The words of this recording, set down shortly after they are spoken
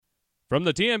From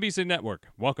the TNBC Network,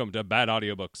 welcome to Bad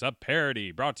Audiobooks, a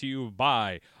parody brought to you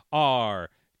by our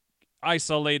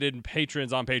isolated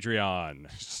patrons on Patreon.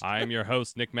 I am your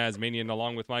host, Nick Mazmanian,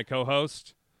 along with my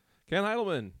co-host, Ken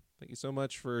Heidelman. Thank you so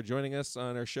much for joining us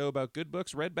on our show about good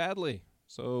books read badly.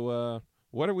 So,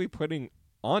 what are we putting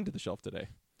onto the shelf today?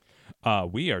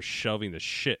 We are shelving the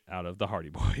shit out of the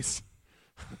Hardy Boys.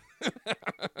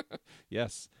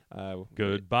 Yes.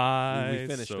 Goodbye, we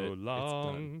finished so it. It's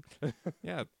long.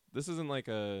 Yeah, this isn't like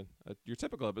your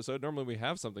typical episode. Normally we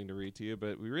have something to read to you,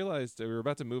 but we realized that we were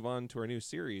about to move on to our new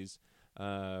series,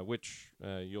 which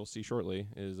you'll see shortly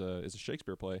is a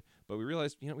Shakespeare play. But we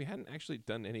realized, we hadn't actually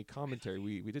done any commentary.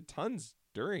 We did tons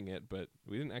during it, but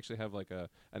we didn't actually have like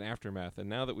an aftermath. And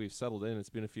now that we've settled in, it's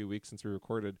been a few weeks since we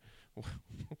recorded.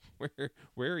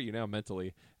 Where are you now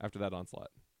mentally after that onslaught?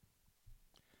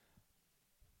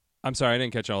 I'm sorry, I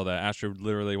didn't catch all that. Astrid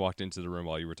literally walked into the room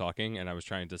while you were talking, and I was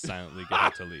trying to silently get her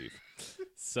to leave.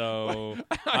 So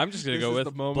I'm just going to go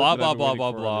with blah, blah, blah,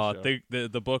 blah, blah.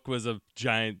 The book was a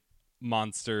giant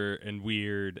monster and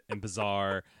weird and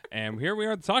bizarre, and here we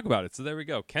are to talk about it. So there we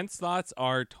go. Kent's thoughts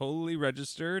are totally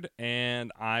registered,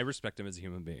 and I respect him as a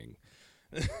human being.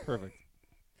 Perfect.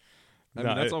 I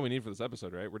mean, that's all we need for this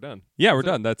episode, right? We're done. Yeah, we're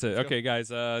done. That's it. Okay, guys.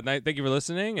 Thank you for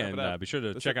listening, and be sure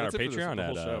to check out our Patreon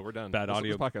at we're done. Bad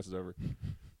Audio. This podcast is over.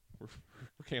 we're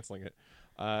canceling it.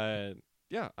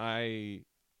 Yeah, I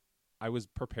was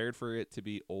prepared for it to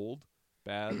be old,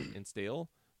 bad, and stale,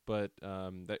 but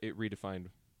that it redefined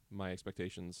my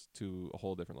expectations to a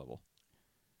whole different level.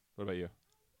 What about you?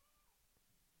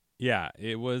 Yeah,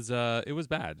 it was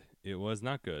bad. It was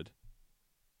not good.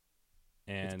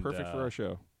 And it's perfect for our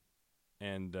show.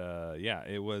 And yeah,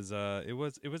 it was a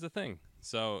thing.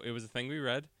 So it was a thing we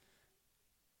read.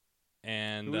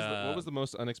 And what was the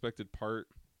most unexpected part,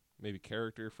 maybe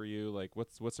character for you? Like,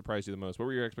 what surprised you the most? What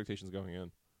were your expectations going in?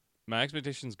 My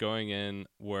expectations going in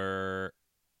were,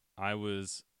 you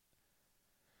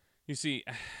see,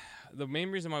 the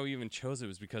main reason why we even chose it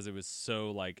was because it was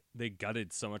so, like, they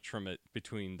gutted so much from it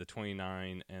between the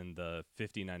 29 and the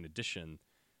 59 edition.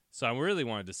 So I really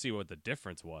wanted to see what the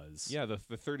difference was. Yeah, the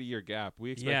 30-year gap.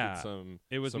 We expected some.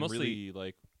 It was some mostly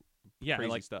really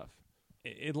crazy stuff.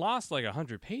 It lost like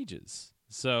 100 pages.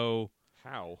 So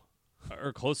how?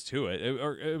 Or close to it.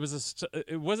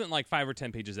 It wasn't like 5 or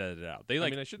 10 pages edited out.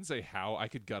 I shouldn't say how. I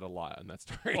could gut a lot on that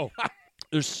story. Oh,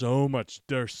 there's so much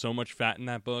fat in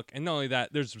that book, and not only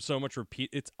that, there's so much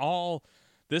repeat.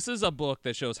 This is a book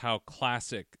that shows how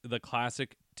the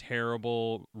classic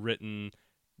terrible written.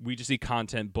 We just see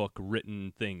content book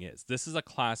written thing is. This is a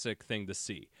classic thing to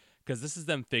see because this is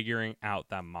them figuring out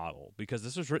that model because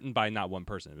this was written by not one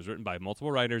person. It was written by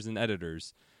multiple writers and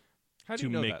editors. How do you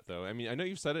know that, though? I mean, I know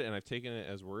you've said it and I've taken it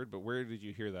as word, but where did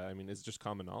you hear that? I mean, is it just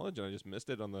common knowledge and I just missed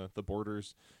it on the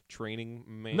Borders training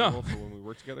manual for when we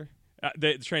worked together?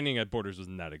 The training at Borders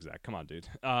wasn't that exact. Come on, dude.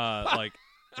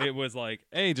 It was like,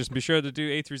 hey, just be sure to do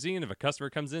A through Z, and if a customer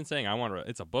comes in saying,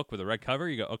 it's a book with a red cover,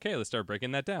 you go, okay, let's start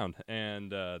breaking that down.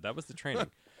 And that was the training.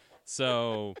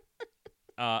 So,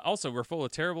 also, we're full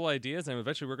of terrible ideas, and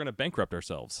eventually we're going to bankrupt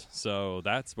ourselves. So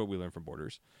that's what we learned from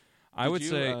Borders. I would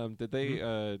say... did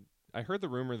they... I heard the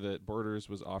rumor that Borders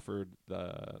was offered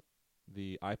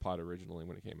the iPod originally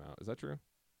when it came out. Is that true?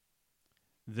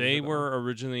 They were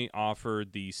originally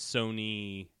offered the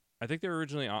Sony... I think they were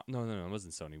originally... No, it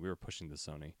wasn't Sony. We were pushing the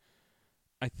Sony.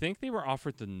 I think they were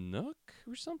offered the Nook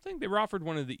or something. They were offered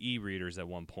one of the e-readers at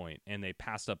one point, and they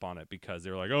passed up on it because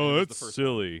they were like, oh, that's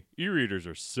silly. E-readers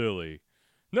are silly.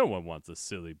 No one wants a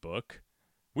silly book.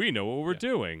 We know what we're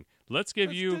doing. Let's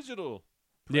give you... digital.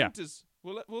 Print is...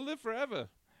 We'll live forever.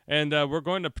 And we're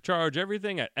going to charge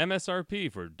everything at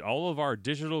MSRP for all of our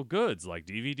digital goods, like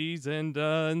DVDs and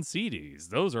CDs.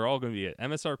 Those are all going to be at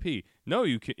MSRP. No,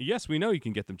 you can. Yes, we know you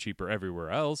can get them cheaper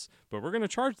everywhere else, but we're going to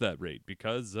charge that rate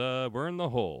because we're in the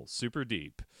hole, super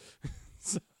deep.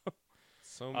 So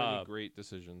many great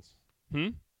decisions.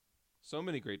 So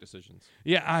many great decisions.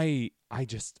 Yeah, I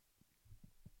just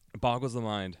it boggles the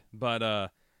mind.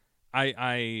 But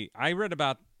I read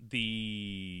about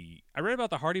the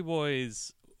Hardy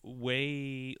Boys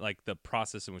way, like the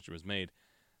process in which it was made,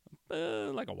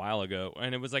 like a while ago,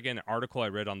 and it was like an article I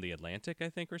read on The Atlantic, I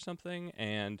think, or something,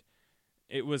 and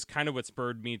it was kind of what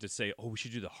spurred me to say, oh, we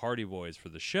should do the Hardy Boys for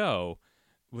the show,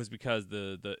 was because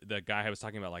the guy I was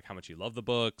talking about, like how much he loved the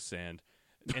books, and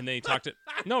they talked to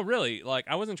no, really, like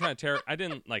I wasn't trying to I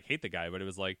didn't like hate the guy, but it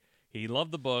was like he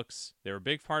loved the books, they were a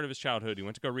big part of his childhood, he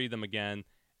went to go read them again,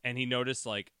 and he noticed,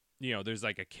 like, there's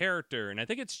like a character, and I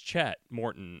think it's Chet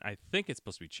Morton. I think it's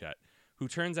supposed to be Chet, who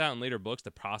turns out in later books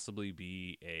to possibly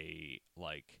be a,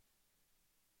 like,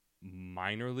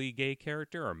 minorly gay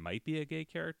character or might be a gay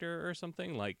character or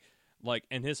something like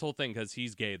and his whole thing, because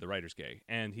he's gay, the writer's gay,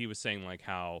 and he was saying like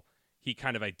how he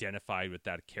kind of identified with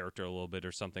that character a little bit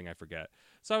or something, I forget.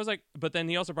 So I was like, but then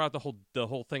he also brought up the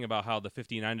whole thing about how the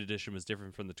 59 edition was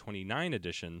different from the 29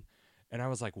 edition. And I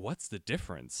was like, what's the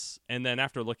difference? And then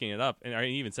after looking it up, and I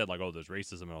even said like, oh, there's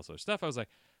racism and all sorts of stuff. I was like,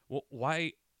 well,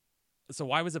 why? So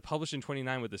why was it published in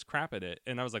 29 with this crap in it?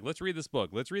 And I was like, let's read this book.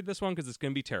 Let's read this one because it's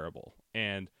going to be terrible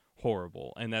and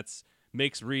horrible. And that's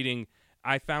makes reading.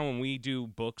 I found when we do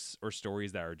books or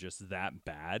stories that are just that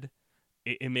bad,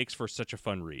 it makes for such a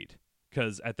fun read.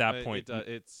 Because at that point,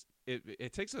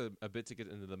 it takes a bit to get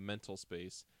into the mental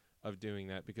space of doing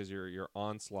that, because you're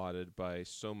onslaughted by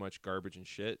so much garbage and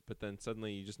shit, but then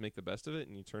suddenly you just make the best of it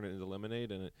and you turn it into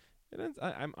lemonade, and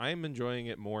I'm enjoying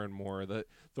it more and more. The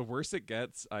worse it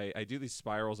gets, I do these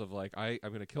spirals of like I'm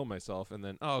gonna kill myself, and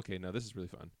then okay, no, this is really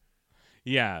fun.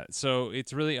 yeah. So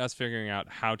it's really us figuring out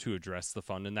how to address the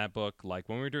fun in that book. Like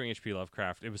when we were doing H.P.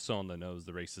 Lovecraft, it was so on the nose,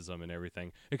 the racism and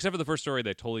everything, except for the first story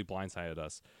that totally blindsided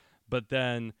us. But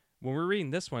then when we're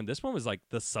reading this one was like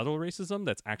the subtle racism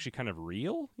that's actually kind of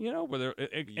real, you know,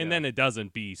 and then it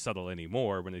doesn't be subtle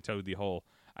anymore when they tell the whole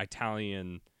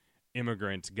Italian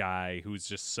immigrant guy who's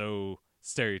just so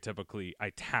stereotypically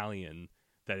Italian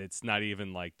that it's not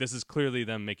even like, this is clearly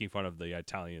them making fun of the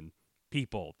Italian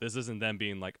people. This isn't them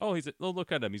being like, oh,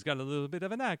 look at him, he's got a little bit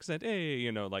of an accent, hey,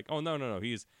 you know, like, oh, no,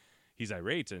 he's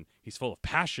irate and he's full of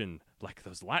passion like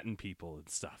those Latin people and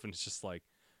stuff. And it's just like,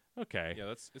 okay.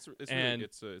 Yeah,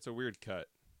 it's a weird cut.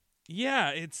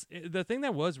 Yeah, the thing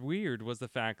that was weird was the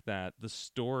fact that the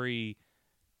story,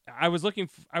 I was looking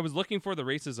for the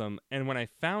racism, and when I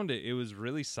found it, it was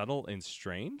really subtle and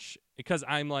strange, because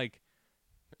I'm like,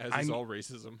 is all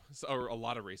racism, or a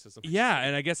lot of racism. Yeah,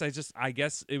 and I guess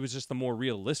it was just the more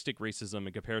realistic racism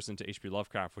in comparison to H.P.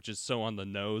 Lovecraft, which is so on the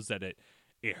nose that it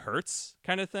hurts,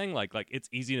 kind of thing. Like it's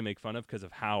easy to make fun of because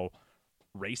of how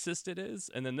racist it is,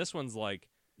 and then this one's like,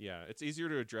 yeah, it's easier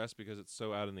to address because it's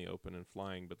so out in the open and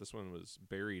flying, but this one was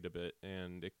buried a bit,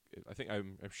 and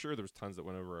I'm sure there was tons that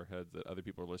went over our heads that other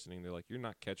people are listening. They're like, you're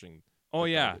not catching. Oh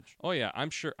yeah. I'm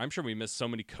sure we missed so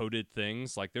many coded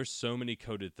things. Like there's so many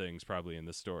coded things probably in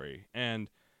this story, and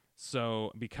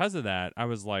so because of that, I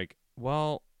was like,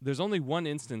 well, there's only one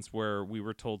instance where we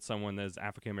were told someone that is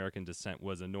African American descent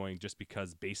was annoying just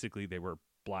because basically they were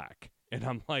black, and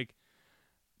I'm like,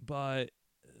 but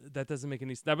that doesn't make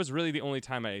any sense. That was really the only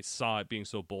time I saw it being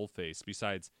so bold-faced,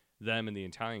 besides them and the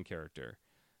Italian character.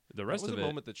 The rest of it... That was a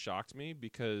moment that shocked me,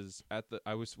 because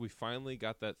we finally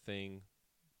got that thing,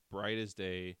 bright as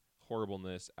day,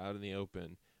 horribleness, out in the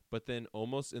open, but then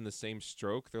almost in the same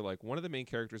stroke, they're like, one of the main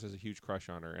characters has a huge crush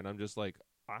on her, and I'm just like,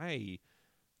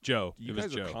 Joe. You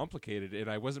guys are complicated, and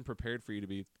I wasn't prepared for you to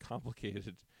be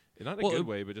complicated. Not in a good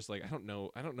way, but just like I don't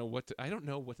know what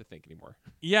to think anymore.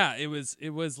 Yeah, he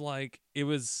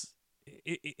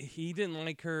didn't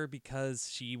like her because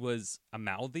she was a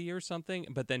mouthy or something,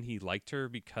 but then he liked her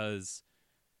because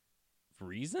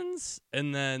reasons,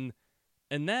 and then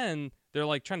they're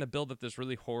like trying to build up this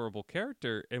really horrible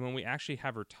character, and when we actually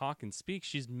have her talk and speak,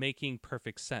 she's making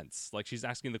perfect sense. Like she's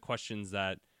asking the questions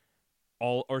that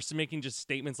making just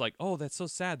statements like, "Oh, that's so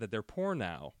sad that they're poor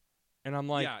now," and I'm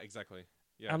like, yeah, exactly.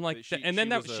 Yeah, I'm like, she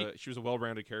was a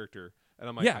well-rounded character, and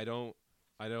I'm like, yeah. I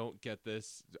don't get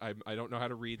this. I don't know how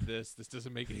to read this. This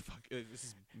doesn't make any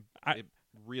it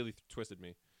really twisted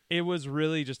me. It was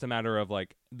really just a matter of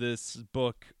like, this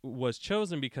book was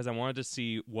chosen because I wanted to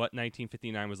see what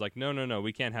 1959 was like. No,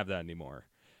 we can't have that anymore.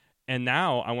 And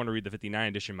now I want to read the 59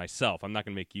 edition myself. I'm not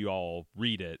going to make you all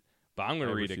read it, but I'm going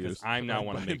to read it because I now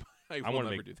want to make. I will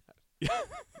never do that.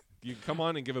 You come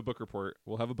on and give a book report.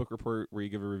 We'll have a book report where you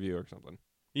give a review or something.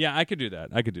 Yeah, I could do that.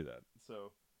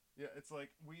 So, yeah, it's like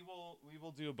we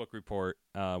will do a book report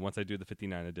once I do the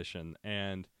 59 edition,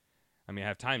 and I mean I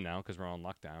have time now because we're on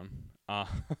lockdown.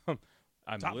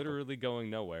 I'm literally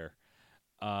going nowhere.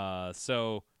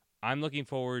 So I'm looking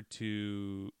forward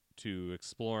to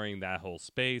exploring that whole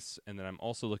space, and then I'm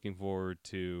also looking forward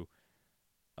to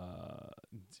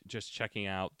just checking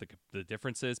out the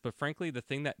differences. But frankly, the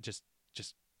thing that just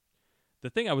the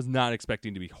thing I was not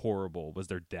expecting to be horrible was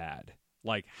their dad.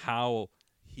 Like how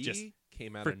he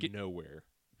came out of nowhere.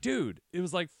 Dude, it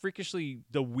was like freakishly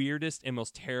the weirdest and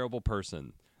most terrible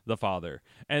person, the father.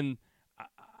 And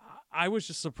I was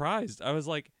just surprised. I was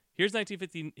like, here's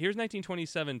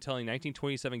 1927 telling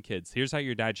 1927 kids, here's how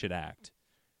your dad should act.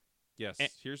 Yes,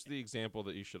 here's the example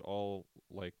that you should all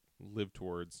like live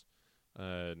towards.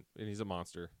 And he's a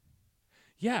monster.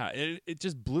 Yeah, it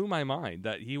just blew my mind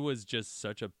that he was just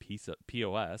such a piece of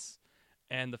POS.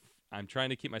 And I'm trying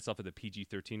to keep myself at the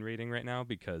PG-13 rating right now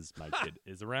because my kid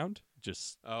is around.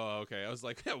 Just Oh, okay. I was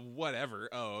like, whatever.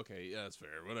 Oh, okay. Yeah, that's fair.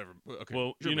 Whatever. Okay.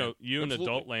 well, sure, you know, man. you in Absolutely.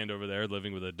 adult land over there,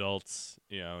 living with adults,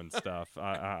 and stuff.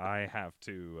 I have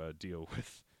to deal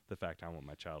with the fact I want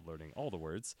my child learning all the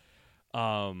words.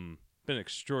 Been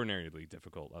extraordinarily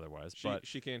difficult otherwise, but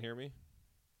She can't hear me.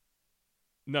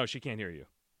 no, she can't hear you.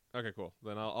 Okay, cool.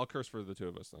 Then I'll curse for the two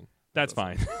of us then. That's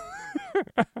How's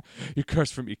fine. You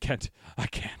curse for me, Kent. I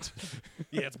can't.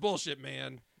 Yeah, it's bullshit,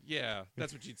 man. Yeah,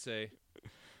 that's what you'd say.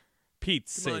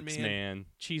 Pete's Come on, sakes, man. man.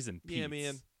 Cheese and Pete's. Yeah,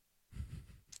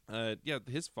 man. Yeah,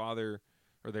 his father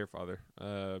or their father.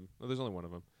 Well, there's only one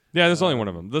of them. Yeah, there's only one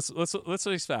of them. Let's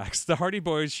face facts. The Hardy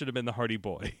Boys should have been the Hardy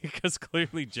Boy because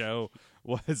clearly Joe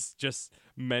was just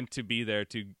meant to be there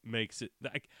to make it.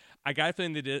 I got a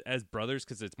feeling they did it as brothers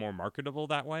because it's more marketable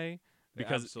that way.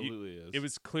 Because It absolutely is. it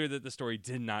was clear that the story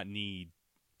did not need.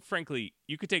 Frankly,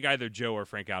 you could take either Joe or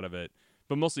Frank out of it,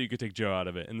 but mostly you could take Joe out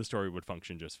of it, and the story would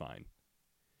function just fine.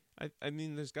 I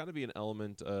mean, there's got to be an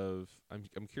element of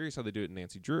I'm curious how they do it in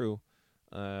Nancy Drew,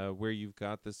 where you've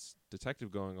got this detective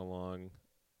going along,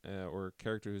 or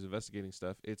character who's investigating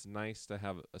stuff. It's nice to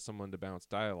have someone to bounce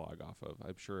dialogue off of.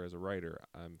 I'm sure as a writer,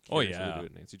 I'm curious how they do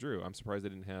it in Nancy Drew. I'm surprised they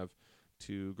didn't have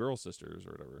two girl sisters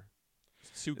or whatever.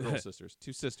 Two girl sisters,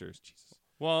 two sisters. Jesus.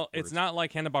 Well, it's Words. not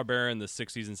like Hanna-Barbera in the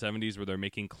 60s and 70s where they're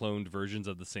making cloned versions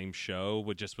of the same show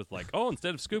with like, oh,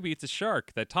 instead of Scooby, it's a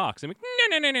shark that talks. And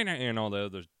and all the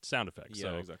other sound effects. Yeah,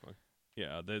 So, exactly.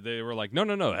 yeah, they were like, no,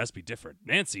 it has to be different.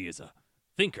 Nancy is a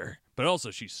thinker, but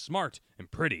also she's smart and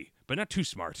pretty, but not too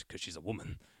smart because she's a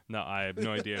woman. No, I have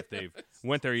no idea if they've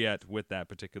went there yet with that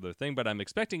particular thing, but I'm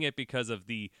expecting it because of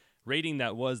the rating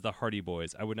that was the Hardy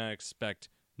Boys. I would not expect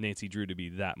Nancy Drew to be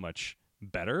that much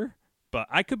better, but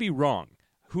I could be wrong.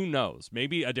 Who knows?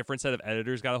 Maybe a different set of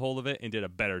editors got a hold of it and did a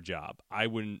better job. I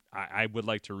would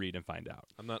like to read and find out.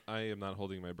 I am not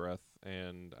holding my breath,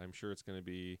 and I'm sure it's going to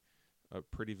be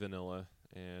pretty vanilla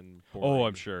and boring. Oh,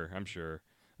 I'm sure.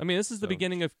 I mean, this is the So-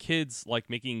 beginning of kids like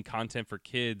making content for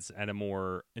kids at a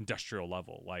more industrial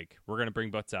level. Like, we're gonna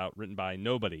bring Butts out, written by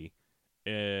nobody,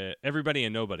 everybody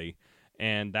and nobody,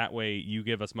 and that way you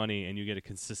give us money and you get a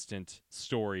consistent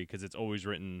story because it's always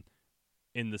written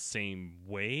in the same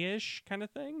way-ish kind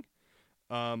of thing.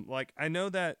 Like, I know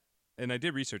that, and I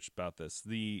did research about this.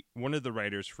 One of the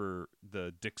writers for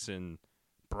the Dixon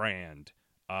brand,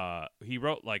 he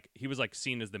wrote he was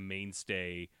seen as the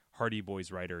mainstay Hardy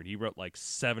Boys writer, and he wrote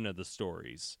 7 of the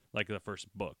stories, the first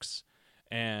books,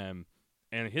 and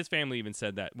his family even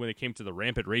said that when it came to the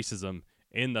rampant racism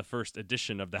in the first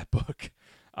edition of that book,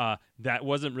 that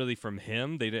wasn't really from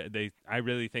him. I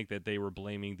really think that they were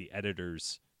blaming the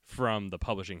editors from the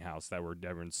publishing house that were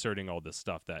inserting all this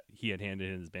stuff that he had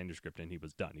handed in his manuscript, and he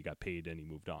was done. He got paid and he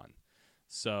moved on.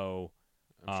 So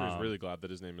I'm sure he's really glad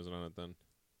that his name isn't on it then.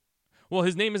 well,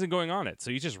 his name isn't going on it.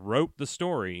 So he just wrote the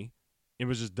story. It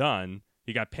was just done.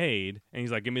 He got paid, and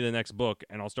he's like, give me the next book,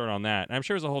 and I'll start on that. And I'm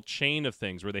sure there's a whole chain of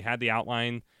things where they had the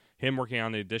outline, him working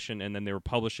on the edition, and then they were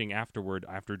publishing afterward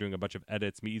after doing a bunch of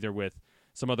edits, either with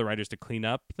some other writers to clean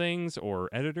up things or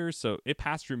editors. So it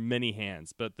passed through many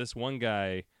hands. But this one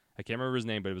guy, I can't remember his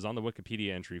name, but it was on the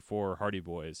Wikipedia entry for Hardy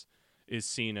Boys, is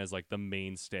seen as the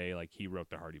mainstay. He wrote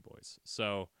the Hardy Boys.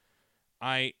 So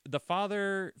the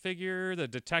father figure, the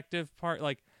detective part,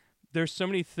 there's so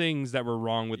many things that were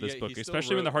wrong with this Yeah, book, he still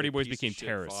especially when the wrote Hardy a Boys piece of became shit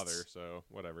terrorists. Father, so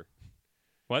whatever.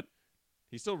 What?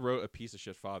 He still wrote a piece of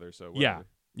shit father, so Yeah. whatever.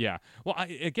 Yeah. Well,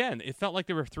 again, it felt like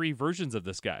there were 3 versions of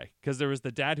this guy because there was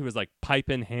the dad who was pipe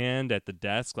in hand at the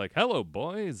desk, hello,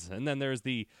 boys. And then there's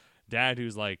the dad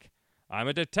who's I'm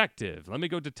a detective. Let me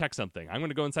go detect something. I'm going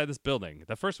to go inside this building.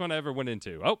 The first one I ever went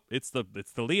into. Oh, it's the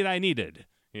lead I needed,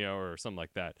 or something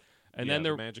like that. And Yeah, then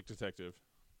the magic detective.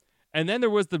 And then there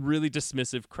was the really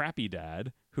dismissive, crappy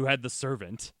dad who had the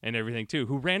servant and everything too,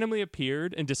 who randomly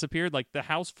appeared and disappeared. The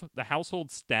household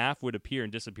staff would appear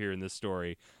and disappear in this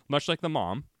story, much like the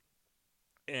mom.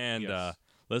 And Yes.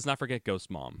 let's not forget Ghost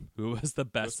Mom, who was the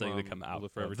best Ghost thing to Mom come out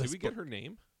Lefebvre. of Did this we get book. her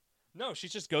name? No,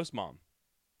 she's just Ghost Mom.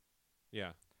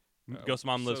 Yeah. Ghost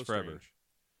Mom lives so forever.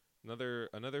 strange.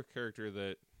 Another character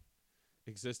that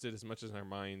existed as much as in our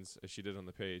minds as she did on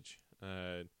the page.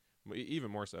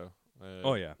 Even more so.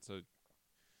 Oh, yeah. So,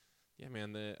 yeah,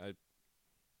 man.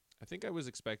 I think I was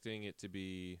expecting it to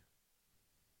be.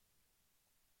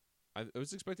 I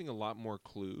was expecting a lot more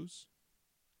clues,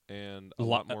 and a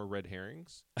lot more red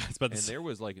herrings, and there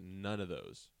was none of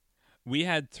those. We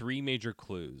had 3 major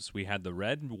clues. We had the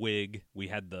red wig. We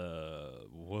had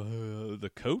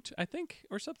the coat, I think,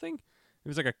 or something. It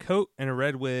was a coat and a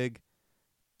red wig,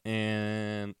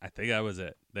 and I think that was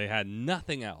it. They had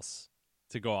nothing else.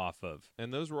 to go off of.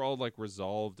 And those were all like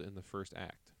resolved in the first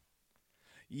act.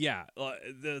 Yeah,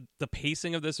 the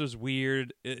pacing of this was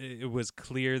weird. It was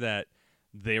clear that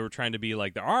they were trying to be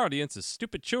like, our audience is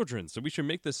stupid children, so we should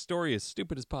make this story as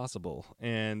stupid as possible.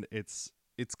 And it's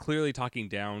clearly talking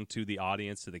down to the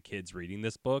audience, to the kids reading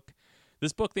this book.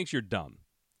 This book thinks you're dumb.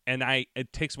 And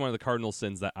it takes one of the cardinal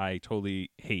sins that I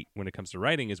totally hate when it comes to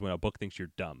writing is when a book thinks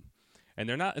you're dumb. And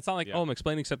it's not like, I'm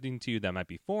explaining something to you that might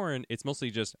be foreign. It's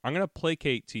mostly just, I'm going to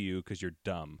placate to you because you're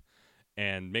dumb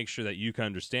and make sure that you can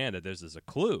understand that this is a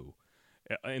clue.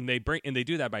 And they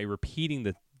do that by repeating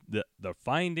the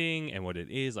finding and what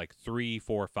it is like 3,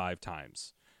 4, 5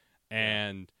 times.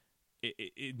 And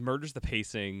it murders the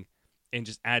pacing and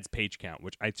just adds page count,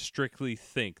 which I strictly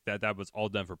think that was all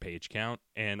done for page count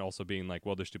and also being like,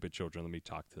 well, they're stupid children. Let me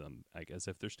talk to them like as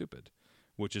if they're stupid,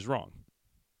 which is wrong.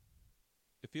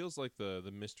 It feels like the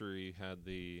mystery had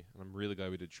and I'm really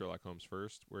glad we did Sherlock Holmes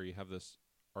first, where you have this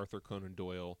Arthur Conan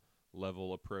Doyle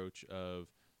level approach of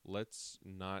let's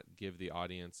not give the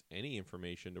audience any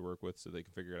information to work with so they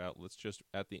can figure it out. Let's just,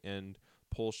 at the end,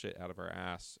 pull shit out of our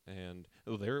ass. And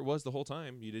there it was the whole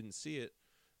time. You didn't see it.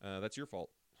 That's your fault.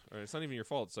 Or it's not even your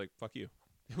fault. It's like, fuck you.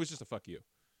 It was just a fuck you.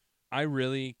 I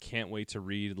really can't wait to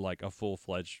read like a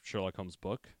full-fledged Sherlock Holmes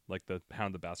book, like the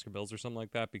Hound of Baskervilles or something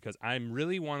like that, because I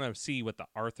really want to see what the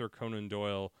Arthur Conan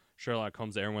Doyle Sherlock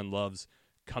Holmes that everyone loves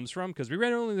comes from, because we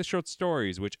read only the short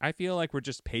stories, which I feel like were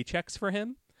just paychecks for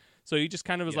him. So he just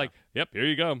kind of was like, yep, here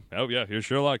you go. Oh, yeah, here's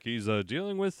Sherlock. He's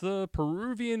dealing with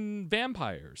Peruvian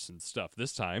vampires and stuff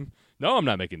this time. No, I'm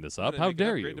not making this up. How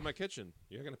dare you? Into my kitchen.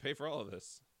 You're going to pay for all of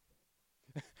this.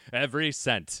 Every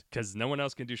cent, because no one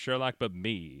else can do Sherlock but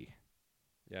me.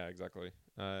 Yeah, exactly.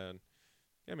 Yeah,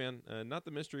 man. Not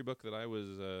the mystery book that I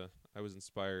was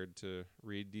inspired to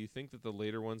read. Do you think that the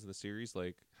later ones in the series,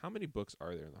 like, how many books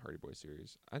are there in the Hardy Boys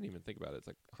series? I didn't even think about it. It's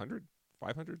like 100,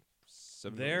 500,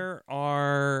 700? There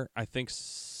are, I think,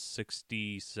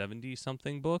 60, 70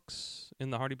 something books in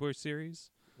the Hardy Boys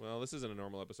series. Well, this isn't a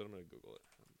normal episode. I'm going to Google it.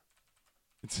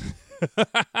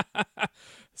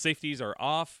 Safeties are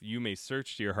off. You may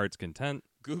search to your heart's content.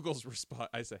 Google's response.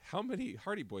 I say, how many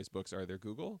Hardy Boys books are there,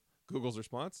 Google? Google's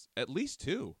response, at least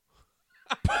 2.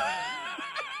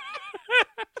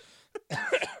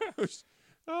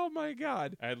 Oh, my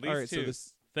God. At least 2.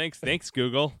 So Thanks,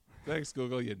 Google. Thanks,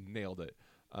 Google. You nailed it.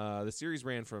 The series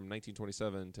ran from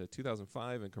 1927 to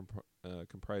 2005 and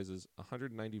comprises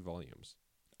 190 volumes.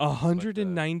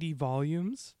 190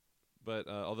 volumes? But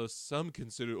although some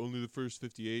consider only the first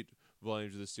 58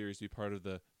 volumes of the series to be part of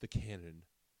the canon.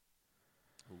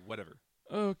 Whatever.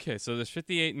 Okay, so there's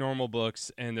 58 normal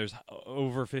books, and there's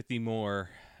over 50 more.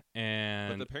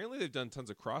 And But apparently they've done tons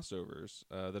of crossovers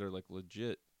that are like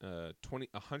legit.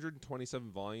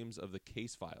 127 volumes of the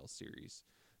Case Files series.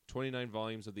 29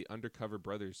 volumes of the Undercover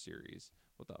Brothers series.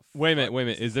 What the Wait a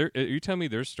minute. Are you telling me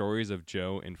there's stories of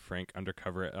Joe and Frank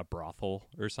undercover at a brothel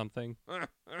or something? I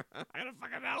don't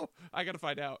fucking know. I gotta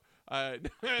find out. I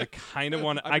kind of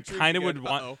want.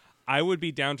 I would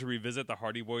be down to revisit the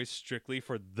Hardy Boys strictly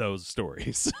for those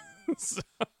stories.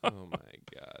 Oh my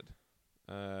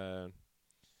God.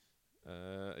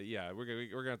 Yeah, we're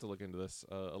gonna have to look into this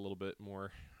a little bit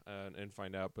more and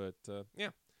find out. But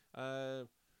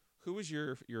who was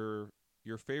your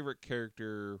favorite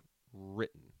character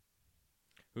written?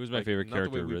 Who was my favorite character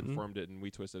not the way written? We performed it and we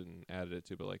twisted and added it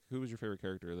to, but like, who was your favorite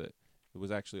character that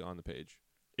was actually on the page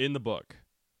in the book?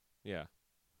 Yeah,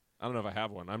 I don't know if I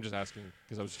have one. I'm just asking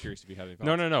because I was curious if you had any thoughts.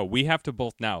 No. We have to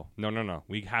both now. No.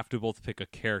 We have to both pick a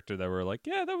character that we're like,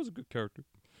 yeah, that was a good character.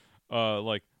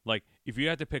 Like if you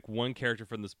had to pick one character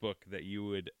from this book that you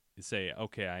would say,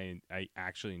 okay, I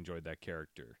actually enjoyed that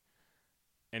character.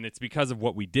 And it's because of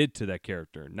what we did to that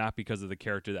character, not because of the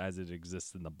character as it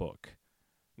exists in the book.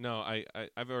 No,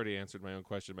 I've already answered my own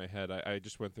question in my head. I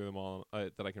just went through them all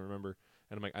that I can remember.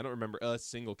 And I'm like, I don't remember a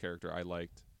single character I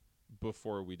liked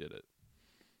before we did it.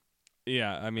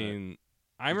 Yeah, I mean,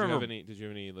 I Did remember. Did you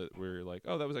have any that were like,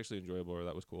 oh, that was actually enjoyable or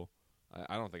that was cool?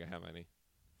 I don't think I have any.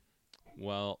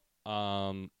 Well,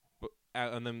 But,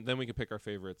 and then we can pick our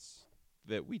favorites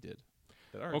that we did.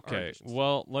 That are okay.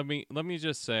 Well, let me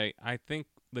just say, I think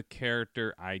the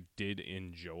character I did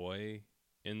enjoy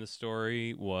in the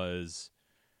story was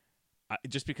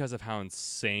just because of how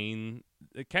insane.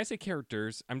 Can I say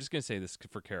characters? I'm just gonna say this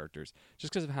for characters,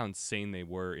 just because of how insane they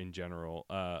were in general.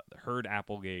 Herd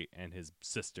Applegate and his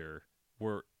sister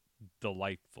were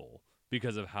delightful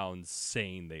because of how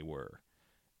insane they were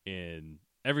in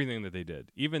everything that they did.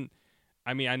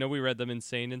 I mean, I know we read them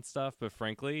insane and stuff, but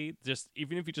frankly, just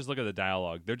even if you just look at the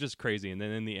dialogue, they're just crazy. And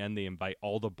then in the end, they invite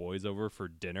all the boys over for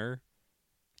dinner.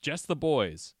 Just the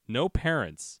boys. No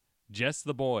parents. just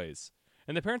the boys.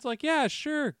 And the parents are like, yeah,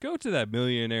 sure, go to that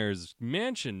millionaire's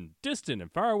mansion, distant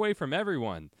and far away from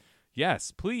everyone.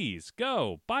 Yes, please,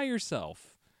 go, by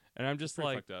yourself. And I'm just Pretty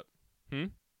like, fucked up. hmm?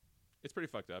 It's pretty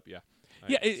fucked up. Yeah.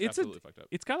 Yeah, It's it's absolutely fucked up.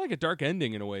 it's kind of like a dark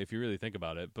ending in a way if you really think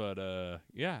about it. But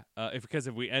because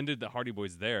if we ended the Hardy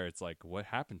Boys there, it's like, what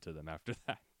happened to them after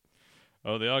that?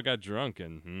 Oh, they all got drunk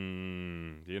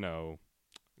and You know,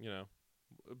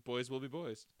 boys will be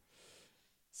boys.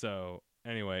 So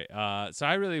anyway, so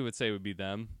I really would say it would be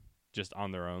them just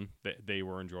on their own. They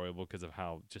were enjoyable because of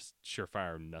how just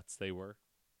surefire nuts they were.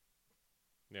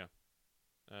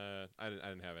 I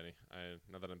didn't have any.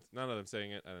 Now that I'm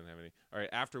saying it, I didn't have any. All right,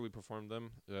 after we performed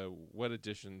them, what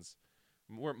additions,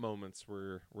 what moments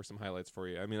were some highlights for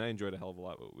you? I mean, I enjoyed a hell of a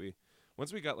lot, but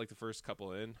once we got like the first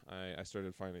couple in, I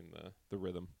started finding the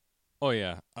rhythm. Oh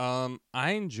yeah.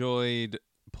 I enjoyed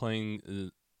playing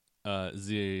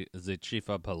the chief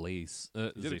of police.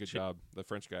 You did a good job. The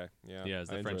French guy. Yeah. Yeah,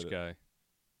 the I French enjoyed it. guy.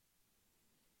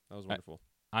 That was wonderful.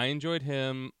 I enjoyed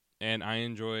him, and I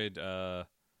enjoyed.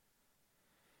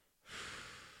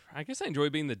 I guess I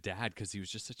enjoyed being the dad because he was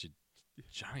just such a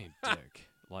giant dick.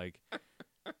 Like,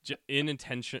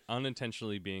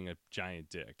 unintentionally being a giant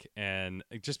dick, and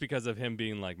just because of him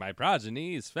being like, my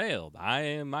progeny has failed. I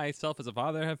am myself as a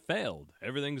father have failed.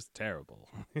 Everything's terrible.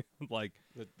 Like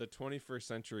the 21st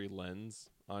century lens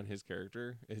on his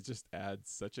character, it just adds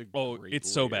such a great it's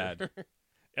so layer. bad.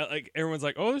 Like everyone's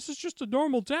like, oh, this is just a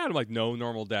normal dad. I'm like, no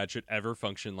normal dad should ever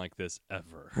function like this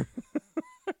ever.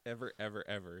 ever.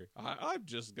 I'm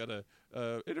just gonna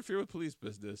interfere with police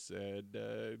business and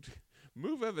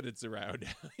move evidence around.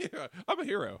 Yeah, I'm a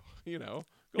hero. Go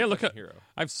Yeah, look, hero.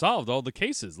 I've solved all the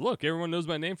cases. Look, everyone knows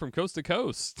my name from coast to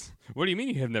coast. What do you mean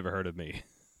you have never heard of me?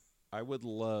 I would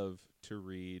love to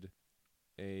read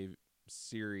a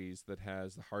series that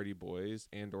has the Hardy Boys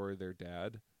and or their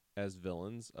dad as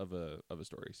villains of a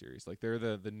story series. Like they're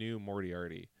the new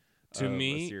Moriarty To of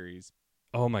me- a series.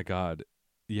 Oh my god.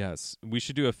 Yes, we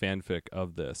should do a fanfic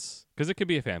of this because it could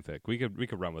be a fanfic. We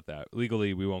could run with that.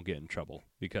 Legally, we won't get in trouble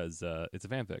because it's a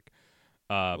fanfic.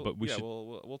 But we should.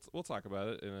 We'll talk about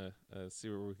it and see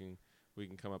where we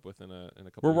can come up with in a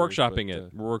couple. We're of years, workshopping but,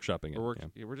 it. We're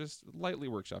workshopping it. we're just lightly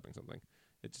workshopping something.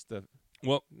 It's just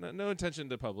Well, no intention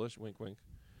to publish. Wink, wink.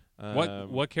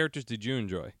 what characters did you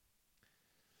enjoy?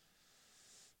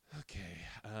 Okay.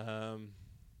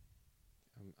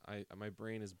 My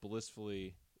brain has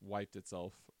blissfully wiped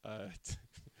itself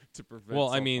to prevent. Well,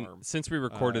 I mean, self-harm. since we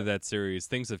recorded that series,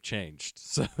 things have changed,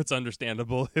 so it's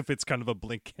understandable if it's kind of a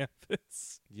blank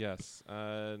canvas. Yes.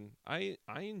 I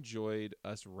enjoyed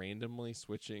us randomly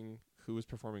switching who was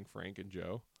performing Frank and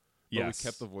Joe. But Yes. we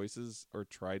kept the voices, or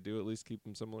tried to at least keep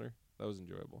them similar. That was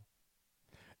enjoyable.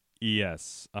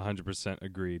 Yes, 100%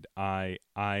 agreed. I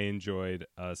enjoyed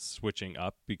switching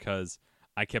up because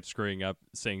I kept screwing up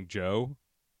saying Joe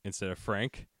instead of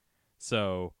Frank,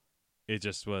 so it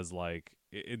just was like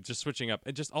it just switching up.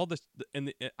 It just all this.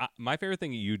 And my favorite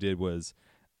thing you did was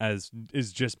is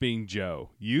just being Joe.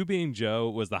 You being Joe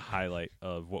was the highlight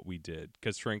of what we did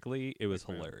because frankly, it was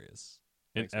Thanks, man. hilarious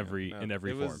Thanks, man. No, in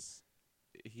every it form.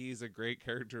 He's a great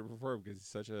character to perform because he's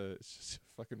such a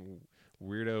fucking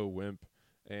weirdo wimp,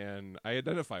 and I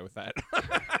identify with that.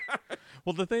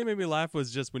 Well, the thing that made me laugh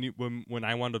was just when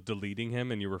I wound up deleting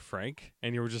him and you were Frank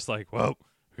and you were just like, well,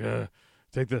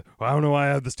 take the. Well, I don't know why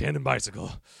I have this tandem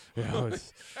bicycle.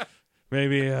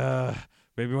 Maybe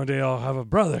one day I'll have a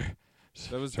brother.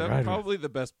 That was to ride with. probably the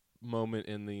best moment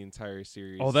in the entire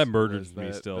series. Oh, that murdered was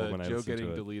me still the when I Joe listened to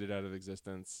getting it. deleted out of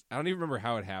existence. I don't even remember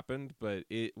how it happened, but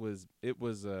it was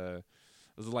a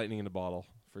lightning in a bottle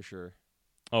for sure.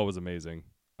 Oh, it was amazing.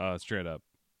 Straight up.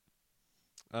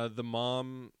 The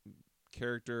mom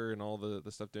character and all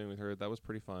the stuff doing with her, that was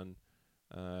pretty fun.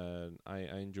 I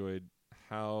enjoyed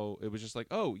how it was just like,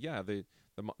 oh yeah, they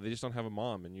just don't have a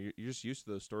mom, and you're just used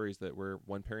to those stories that where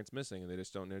one parent's missing and they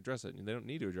just don't address it, and they don't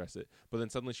need to address it. But then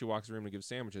suddenly she walks in the room to give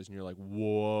sandwiches, and you're like,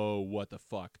 whoa, what the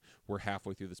fuck? We're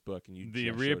halfway through this book, and you The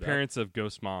just reappearance of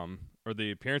Ghost Mom, or the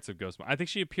appearance of Ghost Mom. I think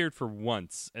she appeared for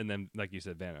once and then, like you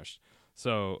said, vanished.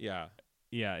 So showed up.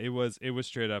 yeah, it was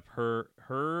straight up her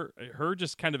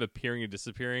just kind of appearing and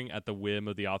disappearing at the whim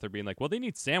of the author being like, well, they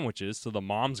need sandwiches, so the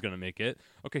mom's gonna make it.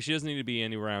 Okay, she doesn't need to be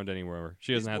around anywhere.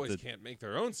 She These doesn't have boys to. can't make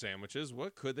their own sandwiches.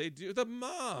 What could they do? The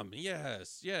mom,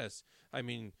 yes. I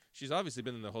mean, she's obviously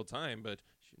been in the whole time, but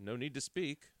no need to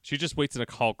speak. She just waits in a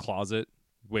hall closet,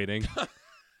 waiting.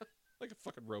 Like a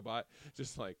fucking robot,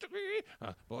 just like,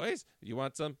 boys, you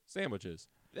want some sandwiches?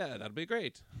 Yeah, that'll be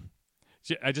great.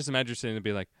 I just imagine her sitting and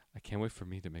be like, I can't wait for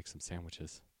me to make some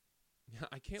sandwiches. Yeah,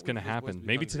 I can't. It's gonna wait for those boys happen. to be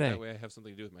Maybe hungry. today. That way, I have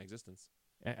something to do with my existence.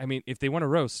 I mean, if they want to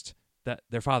roast, that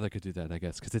their father could do that, I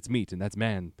guess, because it's meat and that's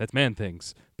man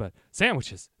things. But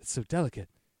sandwiches, it's so delicate,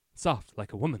 soft,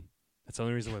 like a woman. That's the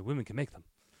only reason why women can make them.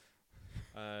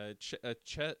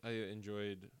 Chet, I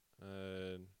enjoyed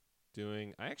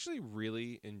doing. I actually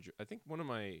really enjoy. I think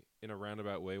in a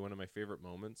roundabout way, one of my favorite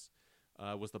moments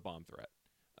was the bomb threat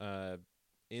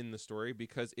in the story,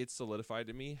 because it solidified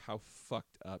to me how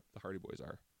fucked up the Hardy Boys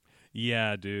are.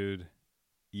 Yeah, dude.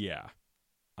 Yeah.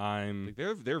 Like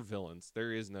they're villains.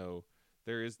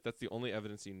 That's the only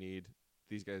evidence you need.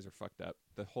 These guys are fucked up.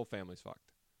 The whole family's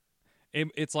fucked.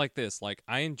 It's like this. Like,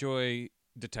 I enjoy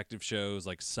detective shows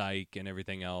like Psych and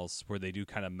everything else where they do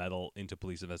kind of meddle into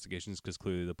police investigations because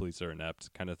clearly the police are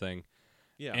inept, kind of thing.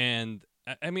 Yeah. And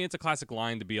I mean, it's a classic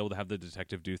line to be able to have the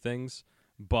detective do things,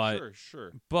 but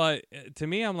Sure. But to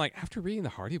me, I'm like, after reading the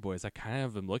Hardy Boys, I kind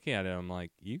of am looking at it. I'm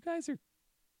like, you guys are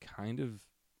kind of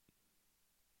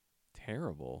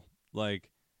terrible. Like,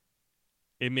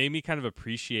 it made me kind of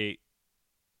appreciate.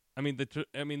 I mean,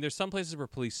 there's some places where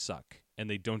police suck and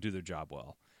they don't do their job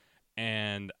well,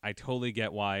 and I totally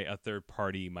get why a third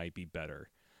party might be better.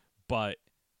 But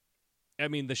I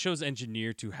mean, the show's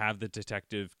engineered to have the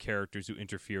detective characters who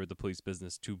interfere with the police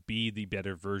business to be the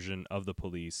better version of the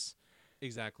police.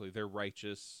 Exactly. They're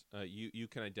righteous. You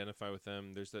can identify with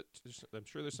them. I'm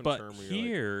sure there's some But term where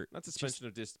here, you're like, not suspension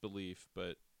of disbelief,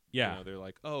 but yeah, they're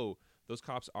like, oh, those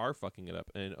cops are fucking it up,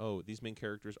 and oh, these main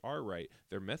characters are right.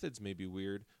 Their methods may be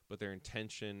weird, but their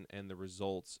intention and the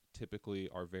results typically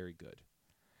are very good.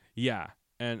 yeah,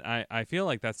 and I feel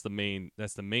like that's the main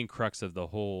crux of the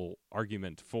whole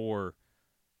argument for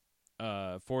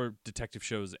detective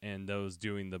shows and those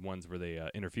doing the ones where they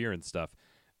interfere and stuff.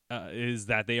 Is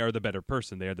that they are the better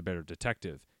person. They are the better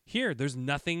detective. Here, there's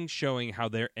nothing showing how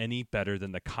they're any better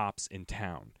than the cops in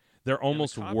town. They're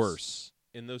almost worse.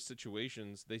 In those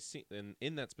situations,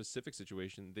 in that specific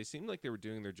situation, they seemed like they were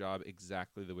doing their job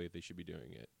exactly the way they should be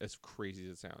doing it, as crazy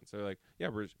as it sounds. So they're like, yeah,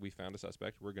 we found a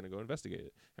suspect. We're going to go investigate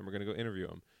it, and we're going to go interview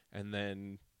him. And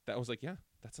then that was like, yeah,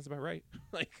 that sounds about right.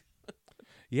 Like,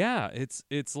 yeah,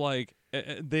 it's like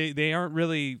they aren't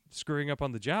really screwing up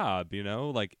on the job, you know?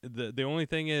 Like, the only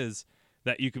thing is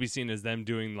that you could be seen as them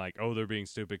doing, like, oh, they're being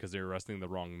stupid because they're arresting the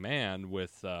wrong man,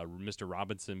 with Mr.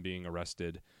 Robinson being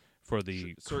arrested for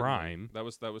the crime. That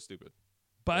was stupid.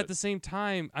 But at the same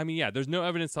time, I mean, yeah, there's no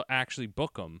evidence to actually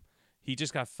book him. He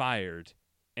just got fired,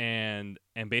 and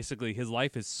basically his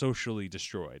life is socially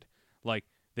destroyed. Like,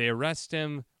 they arrest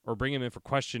him or bring him in for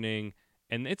questioning,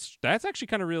 and that's actually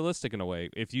kind of realistic in a way.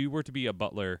 If you were to be a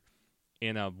butler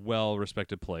in a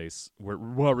well-respected place, where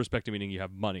well-respected meaning you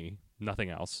have money, nothing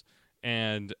else,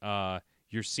 and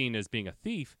you're seen as being a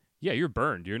thief, yeah, you're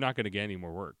burned. You're not going to get any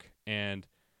more work. And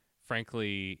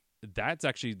frankly, that's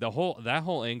actually that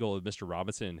whole angle of Mr.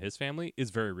 Robinson and his family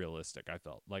is very realistic. I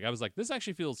felt like I was like, this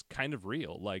actually feels kind of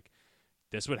real. Like,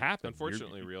 this would happen.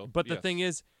 Unfortunately, real. But the thing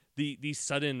is, the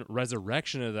sudden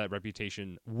resurrection of that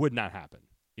reputation would not happen.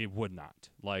 It would not.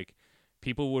 Like,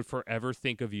 people would forever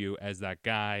think of you as that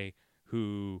guy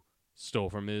who stole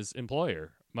from his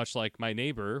employer. Much like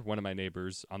one of my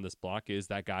neighbors on this block is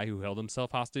that guy who held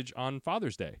himself hostage on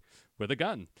Father's Day with a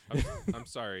gun. I'm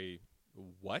sorry.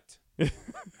 What?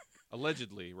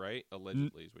 Allegedly, right?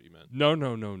 Allegedly is what you meant.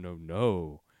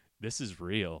 No. This is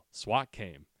real. SWAT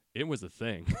came. It was a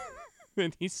thing.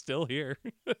 And he's still here.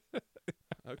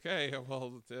 Okay,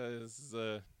 well, this is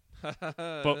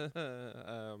but,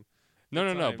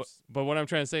 no. But what I'm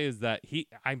trying to say is that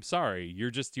I'm sorry.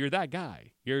 You're that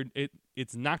guy.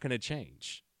 It's not going to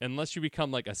change unless you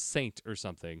become like a saint or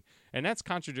something. And that's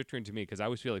contradictory to me because I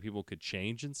always feel like people could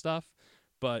change and stuff.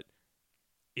 But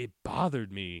it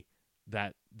bothered me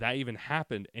that even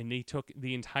happened, and they took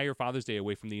the entire Father's Day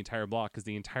away from the entire block because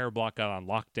the entire block got on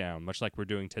lockdown, much like we're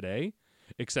doing today,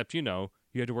 except, you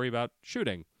had to worry about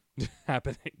shooting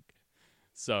happening.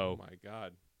 So, oh my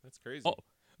God, that's crazy. Oh,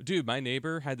 dude, my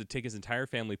neighbor had to take his entire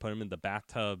family, put him in the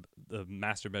bathtub, the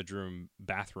master bedroom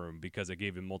bathroom, because it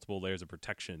gave him multiple layers of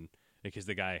protection because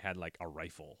the guy had like a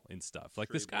rifle and stuff. Like,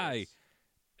 this guy,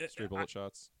 stray bullet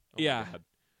shots. Oh yeah, my God.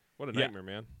 What a nightmare,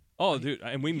 man. Oh, dude,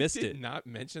 and we missed it. Did not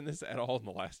mention this at all in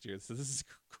the last year. So this is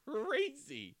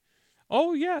crazy.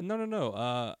 Oh yeah, no.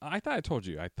 I thought I told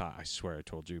you. I swear I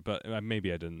told you, but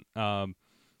maybe I didn't.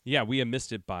 Yeah, we had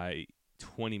missed it by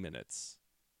 20 minutes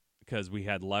because we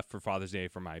had left for Father's Day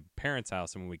from my parents'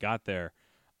 house, and when we got there,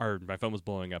 my phone was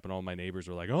blowing up, and all my neighbors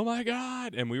were like, "Oh my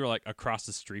God!" And we were like across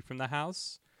the street from the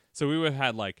house, so we would have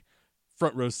had like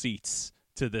front row seats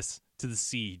to the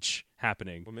siege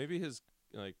happening. Well, maybe his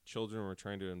like children were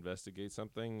trying to investigate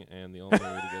something, and the only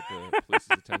way to get the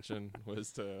police's attention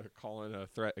was to call in a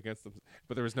threat against them.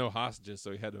 But there was no hostages,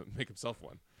 so he had to make himself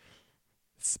one.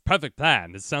 It's perfect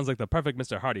plan. It sounds like the perfect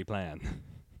Mr. Hardy plan.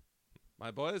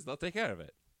 My boys, they'll take care of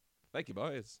it. Thank you,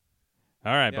 boys.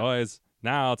 All right, Yeah. boys.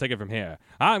 Now I'll take it from here.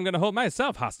 I'm going to hold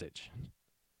myself hostage.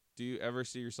 Do you ever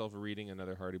see yourself reading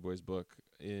another Hardy Boys book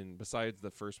besides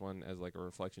the first one as like a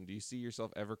reflection? Do you see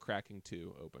yourself ever cracking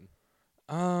 2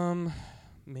 open?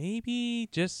 Maybe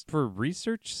just for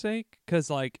research sake, because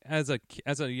like as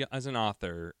an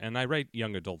author, and I write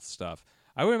young adult stuff,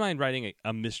 I wouldn't mind writing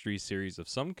a mystery series of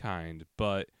some kind,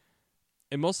 but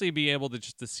it mostly be able to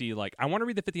just to see like I want to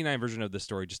read the 59 version of the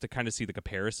story just to kind of see the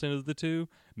comparison of the two.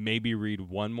 Maybe read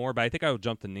one more, but I think I will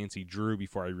jump to Nancy Drew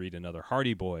before I read another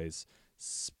Hardy Boys.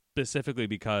 Specifically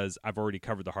because I've already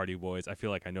covered the Hardy Boys. I feel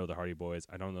like I know the Hardy Boys.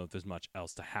 I don't know if there's much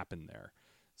else to happen there.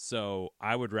 So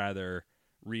I would rather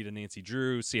read a Nancy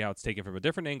Drew, see how it's taken from a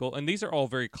different angle. And these are all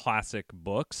very classic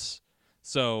books.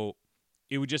 So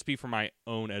it would just be for my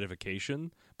own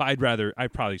edification. But I'm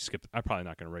probably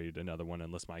not going to read another one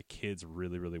unless my kids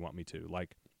really, really want me to.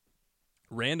 Like,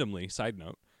 side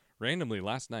note, randomly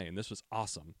last night, and this was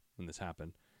awesome when this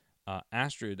happened,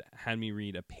 Astrid had me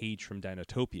read a page from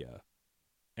Dinotopia.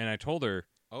 And I told her,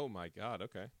 Oh my God!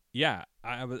 Okay. yeah,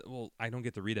 I don't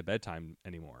get to read at bedtime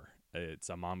anymore. It's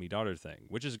a mommy-daughter thing,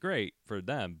 which is great for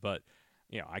them. But,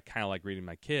 I kind of like reading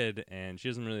my kid, and she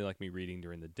doesn't really like me reading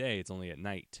during the day. It's only at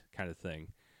night kind of thing.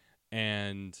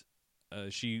 And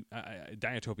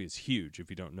Dinotopia is huge if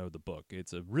you don't know the book.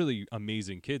 It's a really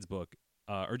amazing kids book,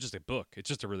 or just a book. It's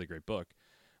just a really great book.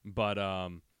 But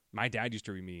my dad used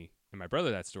to read me and my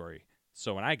brother that story.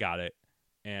 So when I got it,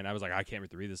 and I was like, I can't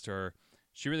wait to read this to her.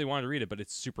 She really wanted to read it, but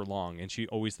it's super long, and she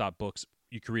always thought books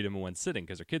you could read them in one sitting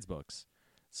because they're kids' books.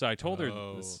 So I told her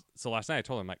this. So last night I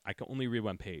told her, I'm like, I can only read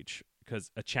one page because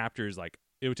a chapter is like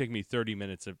it would take me 30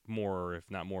 minutes of more,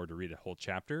 if not more, to read a whole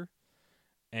chapter.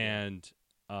 And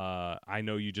I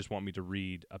know you just want me to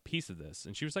read a piece of this.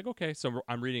 And she was like, okay. So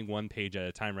I'm reading one page at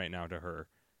a time right now to her,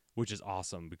 which is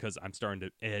awesome because I'm starting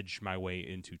to edge my way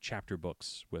into chapter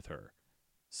books with her.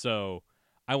 So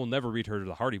I will never read her to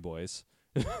the Hardy Boys.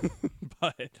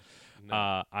 But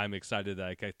No. I'm excited that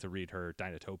I get to read her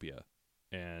Dinotopia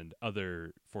and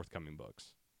other forthcoming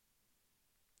books.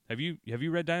 Have you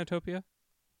read Dinotopia?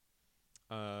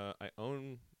 I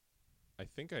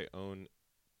think I own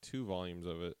 2 volumes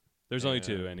of it. There's only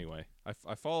 2 anyway.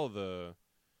 I follow the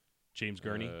James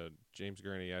Gurney. James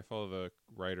Gurney. I follow the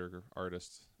writer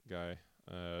artist guy.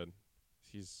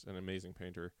 He's an amazing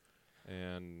painter,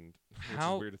 and which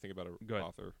is weird to think about an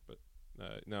author, but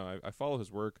no, I follow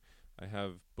his work. I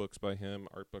have books by him,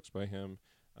 art books by him,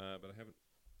 but I haven't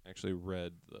actually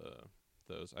read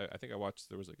those. I think I watched,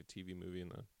 there was like a TV movie in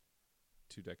the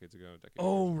 2 decades ago.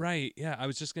 Right. Yeah, I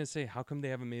was just going to say, how come they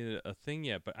haven't made a thing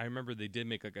yet? But I remember they did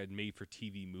make like a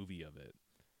made-for-TV movie of it.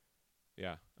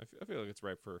 Yeah, I feel like it's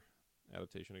ripe for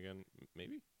adaptation again,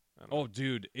 maybe? I don't know.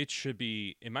 Dude, it should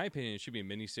be, in my opinion, it should be a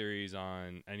miniseries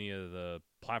on any of the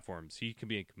platforms. He could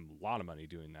make a lot of money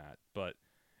doing that, but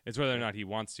it's whether or not he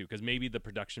wants to, because maybe the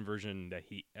production version that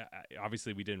he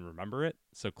obviously we didn't remember it,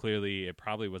 so clearly it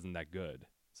probably wasn't that good.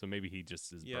 So maybe he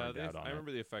just is burned out on it. I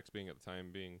remember the effects being at the time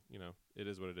being, it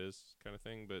is what it is kind of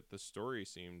thing, but the story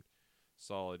seemed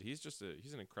solid. He's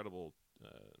an incredible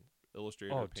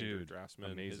illustrator, painter,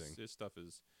 draftsman. Amazing. His stuff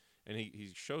is, and he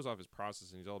shows off his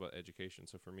process, and he's all about education.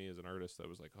 So for me as an artist, I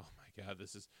was like, oh my God,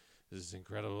 this is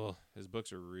incredible. His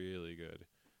books are really good.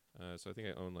 So I think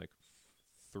I own like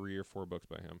 3 or 4 books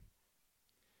by him.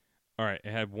 All right,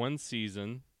 it had 1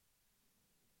 season.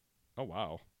 Oh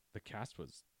wow, the cast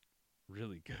was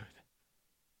really good.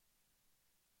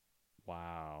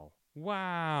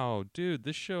 Wow, dude,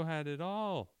 this show had it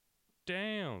all.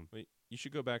 Damn. Wait, you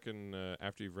should go back and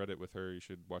after you've read it with her, you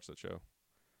should watch that show.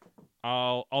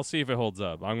 I'll see if it holds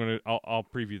up. I'll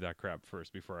preview that crap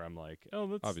first before I'm like,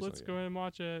 let's go ahead and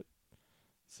watch it.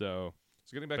 So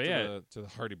getting back to the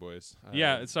Hardy Boys.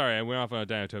 Yeah, sorry, I went off on a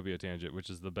Dinotopia tangent, which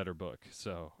is the better book.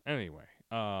 So anyway,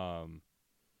 how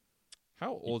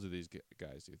old are these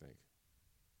guys? Do you think?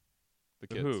 The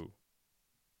kids. Who?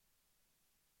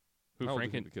 How Frank old do you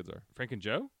and think the kids are? Frank and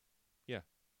Joe? Yeah.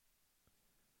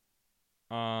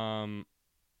 I'm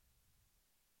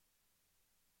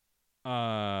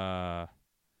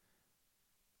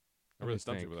really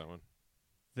stumped you with that one.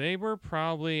 They were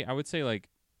probably, I would say, like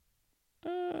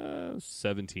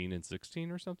 17 and 16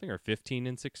 or something, or 15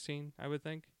 and 16, I would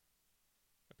think.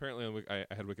 Apparently, I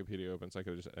had Wikipedia open, so I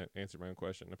could have just answered my own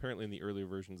question. Apparently, in the earlier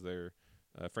versions, there,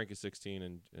 Frank is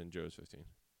 16 and Joe is 15.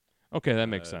 Okay, that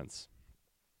makes sense.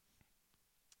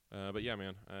 But yeah,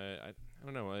 man, I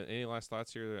don't know. Any last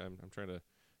thoughts here? I'm trying to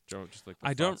just like the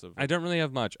I thoughts don't. of I don't really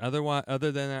have much.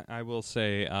 Other than that, I will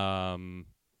say,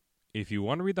 if you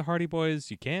want to read the Hardy Boys,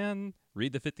 you can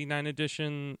read the '59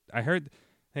 edition. I heard.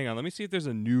 Hang on, let me see if there's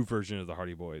a new version of the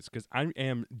Hardy Boys, because I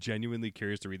am genuinely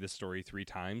curious to read this story 3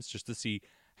 times just to see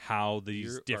how these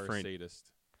you're different. a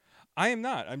sadist. I am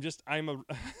not. I'm a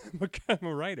I'm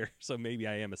a writer, so maybe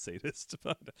I am a sadist.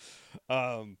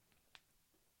 But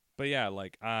yeah,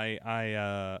 like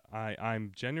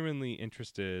I'm genuinely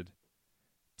interested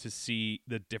to see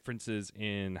the differences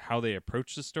in how they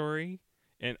approach the story,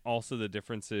 and also the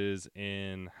differences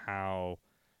in how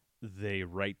they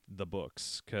write the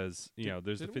books. Because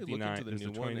there's the Didn't we look 59, into the there's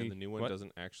new the one, 20. and the new one What?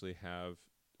 doesn't actually have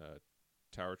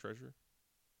Tower Treasure?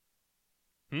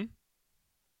 Hmm?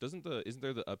 Isn't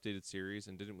there the updated series?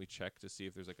 And didn't we check to see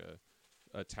if there's like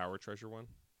a Tower Treasure one?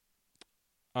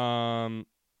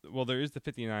 Well, there is the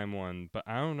 59 one, but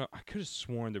I don't know. I could have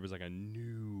sworn there was like a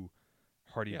new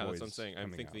Hardy Yeah, Boys. that's what I'm saying. I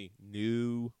coming think out. the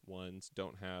new ones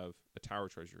don't have a Tower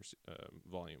Treasure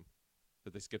volume.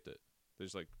 That they skipped it. They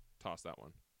just like tossed that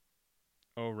one.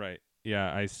 Oh right,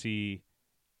 yeah. I see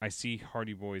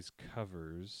Hardy Boys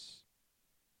covers.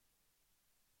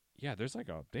 Yeah, there's like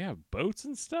they have boats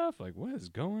and stuff. Like, what is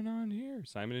going on here?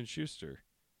 Simon and Schuster.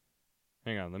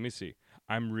 Hang on, let me see.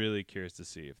 I'm really curious to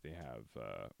see if they have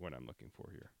what I'm looking for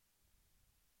here.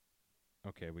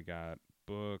 Okay, we got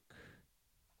book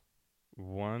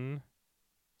 1.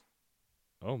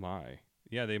 Oh my.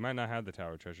 Yeah, they might not have the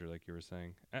Tower Treasure like you were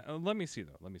saying. Let me see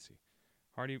though. Let me see.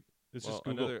 Hardy. It's Well, just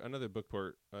Google. another book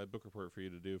report for you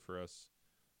to do for us.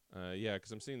 Yeah,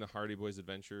 because I'm seeing the Hardy Boys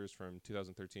Adventures from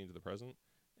 2013 to the present,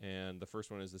 and the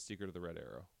first one is The Secret of the Red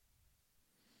Arrow.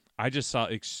 I just saw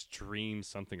extreme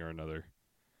something or another.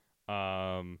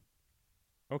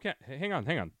 Okay, hang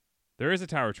on. There is a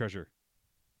Tower Treasure.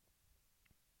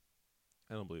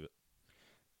 I don't believe it.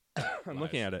 I'm Lies.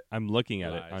 looking at it. I'm looking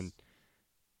at it Lies.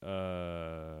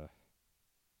 on.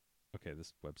 Okay,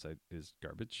 this website is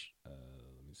garbage.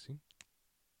 Let me see.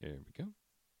 There we go.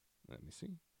 Let me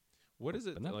see. What is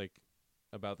it Open up. like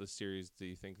about this series? Do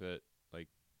you think that like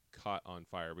caught on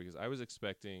fire? Because I was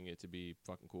expecting it to be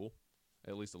fucking cool,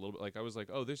 at least a little bit. Like I was like,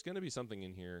 oh, there's gonna be something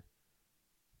in here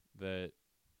that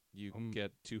you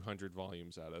get 200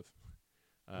 volumes out of,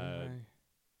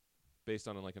 based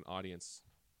on like an audience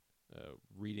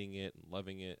reading it and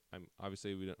loving it.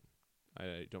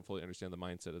 I don't fully understand the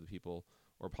mindset of the people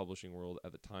or publishing world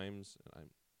at the times.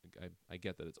 I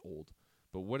get that it's old,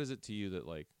 but what is it to you that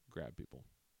like grabbed people?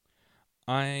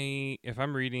 If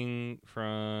I'm reading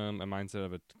from a mindset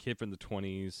of a kid from the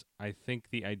 20s, I think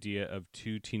the idea of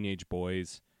 2 teenage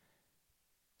boys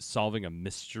solving a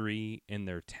mystery in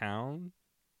their town,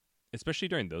 especially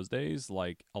during those days,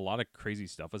 like a lot of crazy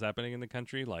stuff was happening in the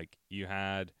country. Like you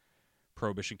had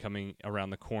Prohibition coming around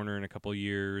the corner in a couple of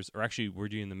years, or actually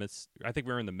I think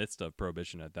we were in the midst of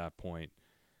Prohibition at that point.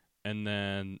 And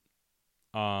then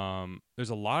there's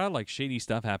a lot of like shady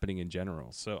stuff happening in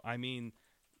general. So I mean,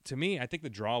 to me, I think the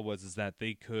draw is that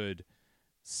they could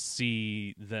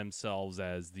see themselves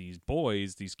as these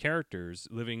boys, these characters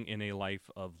living in a life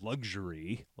of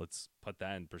luxury. Let's put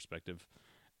that in perspective,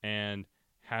 and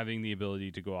having the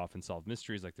ability to go off and solve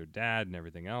mysteries like their dad and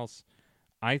everything else.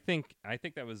 I think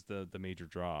that was the major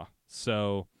draw.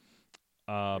 So,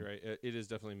 You're right. It is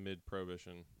definitely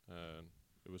mid-Prohibition.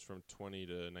 It was from 20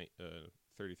 to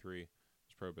 33.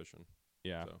 It's Prohibition.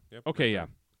 Yeah. So, yep, Okay. right Yeah.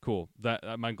 there. Cool. That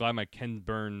I'm glad my Ken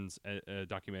Burns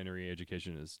documentary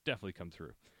education has definitely come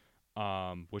through.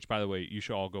 Which, by the way, you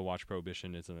should all go watch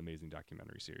Prohibition. It's an amazing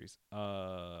documentary series.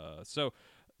 So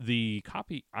the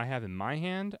copy I have in my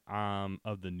hand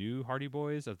of the new Hardy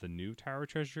Boys, of the new Tower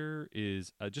Treasure,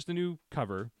 is just a new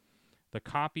cover. The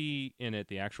copy in it,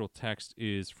 the actual text,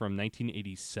 is from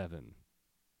 1987.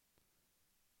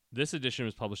 This edition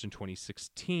was published in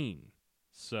 2016.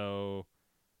 So...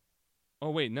 Oh,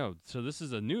 wait, no. So this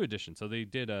is a new edition. So they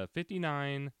did a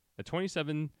 59, a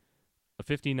 27, a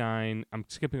 59. I'm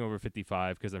skipping over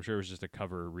 55 because I'm sure it was just a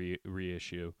cover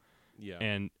reissue. Yeah.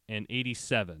 And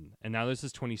 87. And now this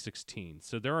is 2016.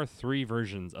 So there are 3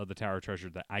 versions of the Tower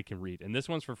Treasure that I can read. And this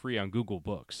one's for free on Google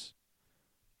Books.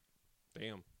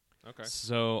 Damn. Okay.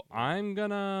 So I'm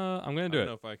gonna do I it. don't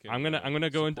know if I can, I'm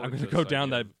gonna go support go this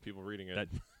down idea that of people reading it. that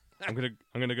I'm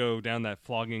gonna go down that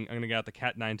flogging. I'm gonna get out the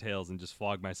cat 9 tails and just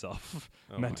flog myself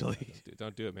Oh my mentally. God.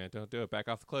 Don't do it, man. Don't do it. Back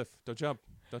off the cliff. Don't jump.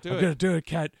 Don't do I'm it. gonna do it,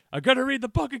 Cat. I'm gonna read the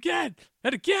book again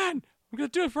and again. I'm gonna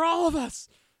do it for all of us.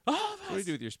 All of us. What do you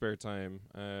do with your spare time?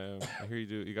 I hear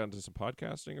you got into some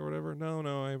podcasting or whatever. No,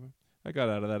 I got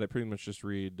out of that. I pretty much just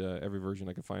read every version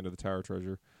I could find of the Tower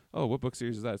Treasure. Oh, what book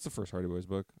series is that? It's the first Hardy Boys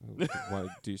book. Why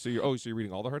do you, so you're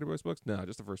reading all the Hardy Boys books? No,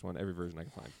 just the first one. Every version I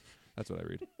can find. That's what I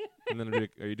read. And then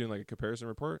are you doing like a comparison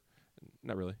report?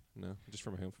 Not really. No, just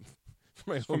for my own. For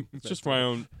my own. It's just my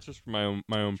own. Just for my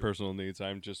own personal needs.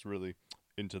 I'm just really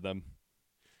into them.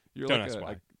 You're Don't like ask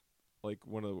why. like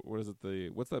one of what is it?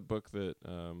 What's that book that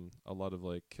a lot of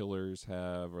like killers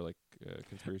have or like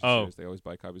conspiracy theories? They always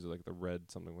buy copies of like the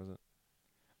red something. Was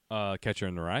it? Catcher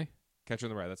in the Rye. Catcher in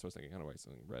the Rye. That's what I was thinking. Kind of like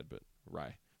something red, but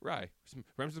rye. Rhymes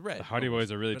with red. The Hardy almost,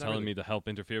 Boys are really but not telling me to help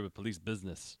interfere with police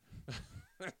business.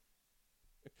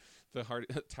 The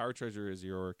Tower Treasure is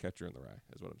your Catcher in the Rye,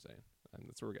 is what I'm saying, and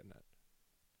that's what we're getting at.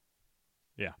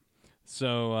 Yeah.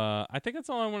 So I think that's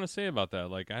all I want to say about that.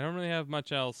 Like, I don't really have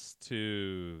much else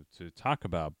to talk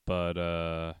about,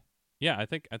 but yeah, I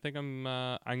think I'm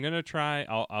gonna try.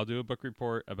 I'll do a book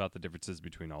report about the differences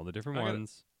between all the different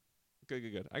ones.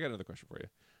 Good. I got another question for you.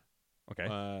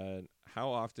 Okay. How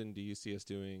often do you see us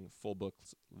doing full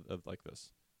books of like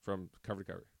this from cover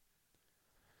to cover?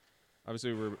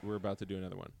 Obviously, we're about to do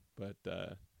another one, but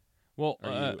well,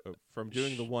 are you from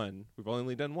doing the one? We've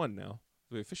only done one now.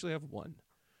 We officially have one.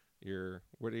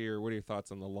 What are your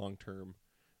thoughts on the long term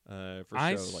for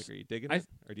show? Like, are you digging it,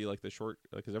 or do you like the short?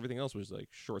 Because everything else was like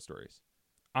short stories.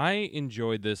 I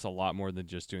enjoyed this a lot more than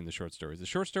just doing the short stories. The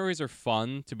short stories are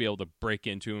fun to be able to break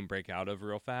into and break out of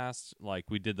real fast. Like,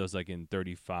 we did those like in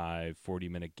 35,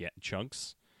 40-minute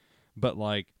chunks. But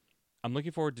like, I'm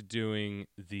looking forward to doing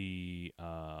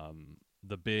a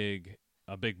big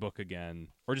book again,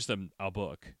 or just a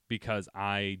book, because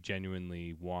I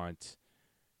genuinely want.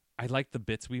 I like the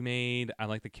bits we made. I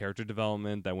like the character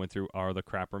development that went through Are the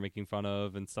Crap We're Making Fun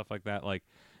Of and stuff like that. Like,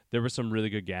 there were some really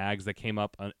good gags that came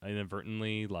up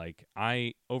inadvertently. Like,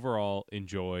 I overall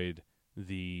enjoyed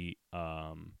the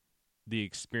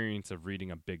experience of reading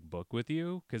a big book with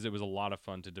you, because it was a lot of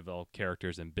fun to develop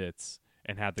characters and bits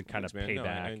and have them kind of pay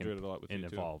back I enjoyed it a lot with and you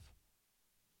evolve.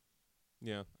 Too.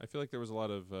 Yeah, I feel like there was a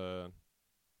lot of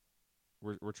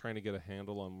we're trying to get a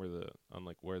handle on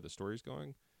where the story's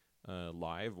going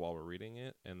live while we're reading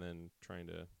it, and then trying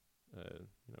to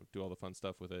do all the fun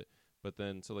stuff with it. But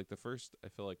then, so like I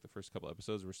feel like the first couple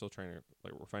episodes, we're still trying to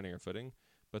we're finding our footing.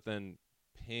 But then,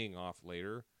 paying off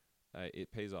later,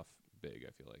 it pays off big.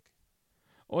 I feel like.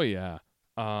 Oh yeah,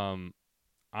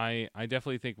 I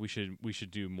definitely think we should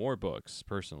do more books.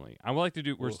 Personally, I would like to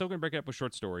do. We're still gonna break it up with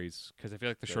short stories, because I feel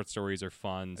like the short stories are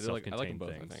fun, self-contained I like them both,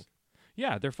 things. I think.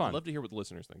 Yeah, they're fun. I'd love to hear what the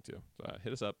listeners think too. So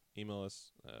hit us up, email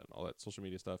us, all that social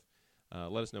media stuff.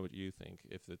 Let us know what you think.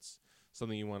 If it's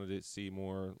something you wanted to see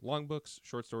more long books,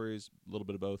 short stories, a little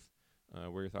bit of both,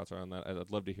 where your thoughts are on that. I'd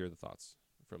love to hear the thoughts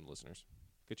from the listeners.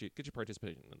 Get you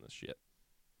participating in this shit.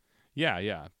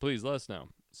 Yeah. Please let us know.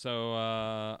 So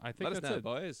I think let that's us know, it.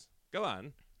 Boys. Go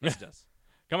on. Message us.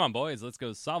 Come on, boys. Let's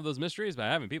go solve those mysteries by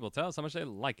having people tell us how much they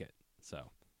like it.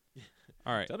 So,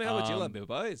 all right. Tell me how much you love me,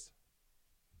 boys.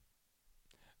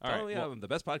 All right. I'm the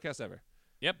best podcast ever.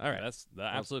 Yep. All right. That's the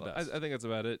absolute best. I think that's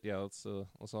about it. Yeah. Let's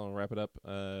all wrap it up.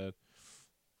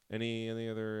 Any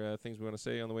other things we want to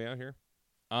say on the way out here?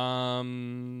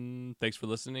 Thanks for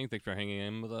listening. Thanks for hanging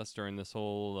in with us during this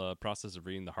whole process of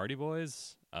reading the Hardy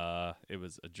Boys. It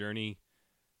was a journey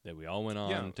that we all went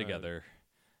on together.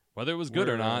 Whether it was good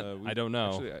or not, I don't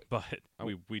know. Actually, but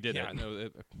we did it. No,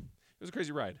 it was a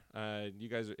crazy ride. You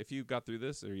guys, if you got through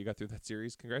this or you got through that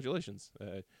series, congratulations.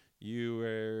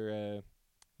 You're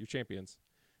champions.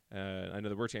 I know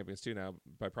that we're champions too now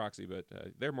by proxy, but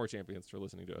they're more champions for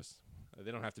listening to us.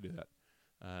 They don't have to do that.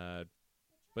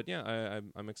 But yeah,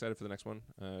 I'm excited for the next one.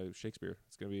 Shakespeare.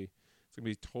 It's gonna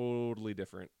be totally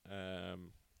different.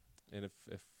 And if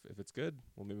it's good,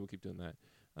 well, maybe we'll keep doing that.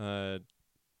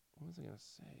 What was I gonna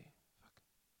say? Fuck.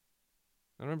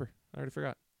 I don't remember. I already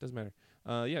forgot. Doesn't matter.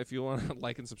 Yeah, if you want to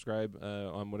like and subscribe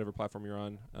on whatever platform you're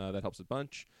on, that helps a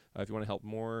bunch. If you want to help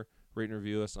more, rate and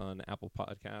review us on Apple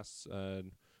Podcasts.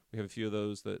 We have a few of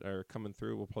those that are coming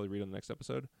through. We'll probably read on the next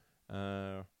episode.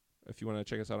 If you want to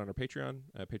check us out on our Patreon,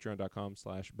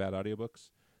 patreon.com/badaudiobooks.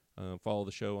 Follow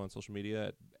the show on social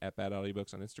media at Bad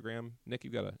Audiobooks on Instagram. Nick,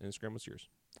 you've got an Instagram. What's yours?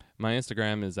 My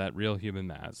Instagram is at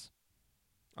RealHumanMaz.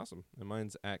 Awesome. And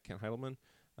mine's at Kent Heidelman.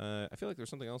 I feel like there's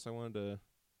something else I wanted to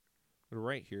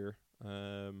write here.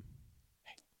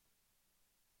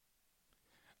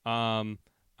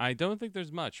 I don't think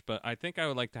there's much, but I think I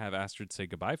would like to have Astrid say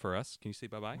goodbye for us. Can you say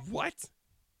bye-bye? What?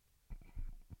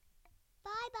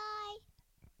 Bye-bye.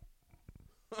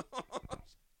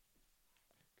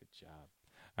 Good job.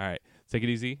 All right. Take it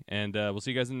easy, and we'll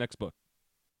see you guys in the next book.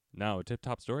 Now, a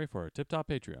tip-top story for our tip-top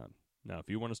Patreon. Now, if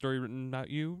you want a story written about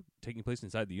you, taking place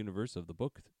inside the universe of the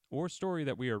book or story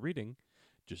that we are reading,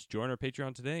 just join our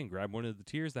Patreon today and grab one of the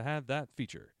tiers that have that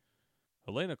feature.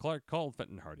 Helena Clark called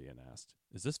Fenton Hardy and asked,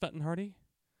 "Is this Fenton Hardy?"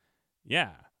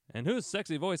 "Yeah, and whose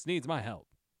sexy voice needs my help?"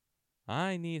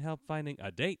 "I need help finding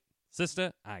a date.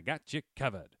 Sister, I got you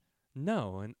covered."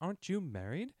 "No, and aren't you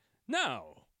married?"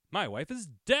 "No, my wife is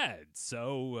dead,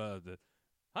 so,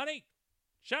 Honey,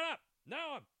 shut up!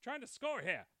 No, I'm trying to score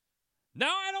here. No,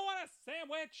 I don't want a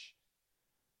sandwich!"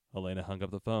 Helena hung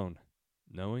up the phone,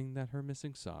 knowing that her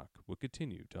missing sock would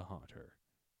continue to haunt her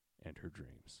and her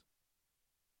dreams.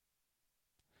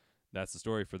 That's the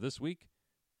story for this week.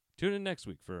 Tune in next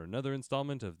week for another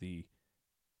installment of the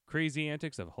crazy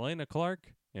antics of Helena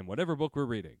Clark and whatever book we're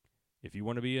reading. If you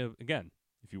want to be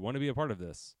a part of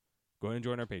this, go ahead and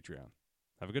join our Patreon.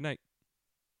 Have a good night.